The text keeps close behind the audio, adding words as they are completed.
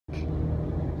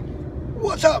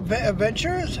What's up,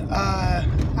 adventurers?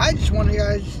 I just wanted you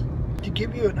guys to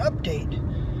give you an update.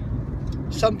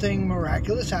 Something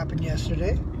miraculous happened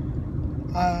yesterday.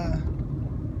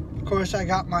 Of course, I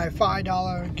got my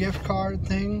 $5 gift card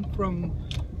thing from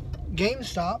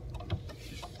GameStop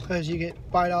because you get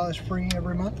 $5 free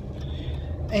every month.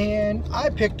 And I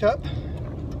picked up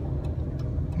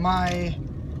my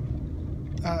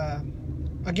a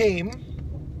game,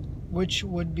 which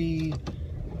would be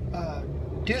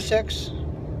Deus Ex.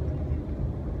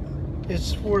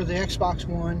 It's for the Xbox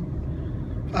One.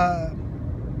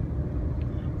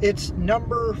 It's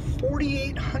number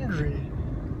 4,800.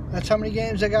 That's how many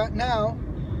games I got now.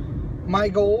 My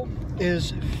goal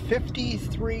is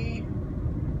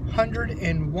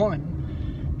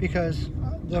 5,301 because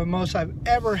the most I've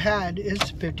ever had is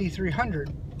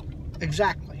 5,300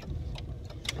 exactly.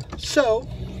 So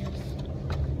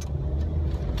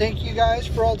thank you guys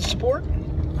for all the support,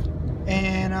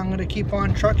 and I'm gonna keep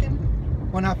on trucking.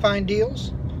 When I find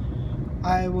deals,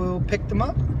 I will pick them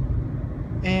up,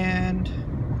 and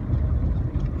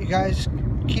you guys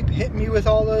keep hitting me with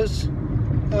all those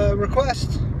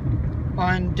requests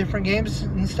on different games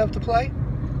and stuff to play.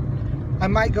 I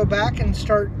might go back and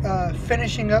start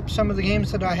finishing up some of the games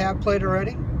that I have played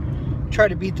already, try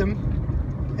to beat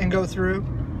them and go through,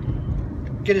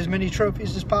 get as many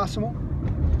trophies as possible.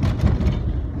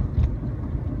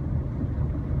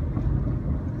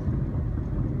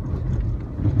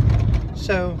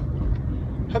 So,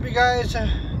 hope you guys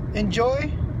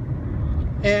enjoy,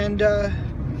 and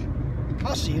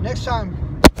I'll see you next time.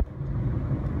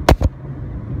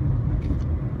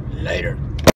 Later.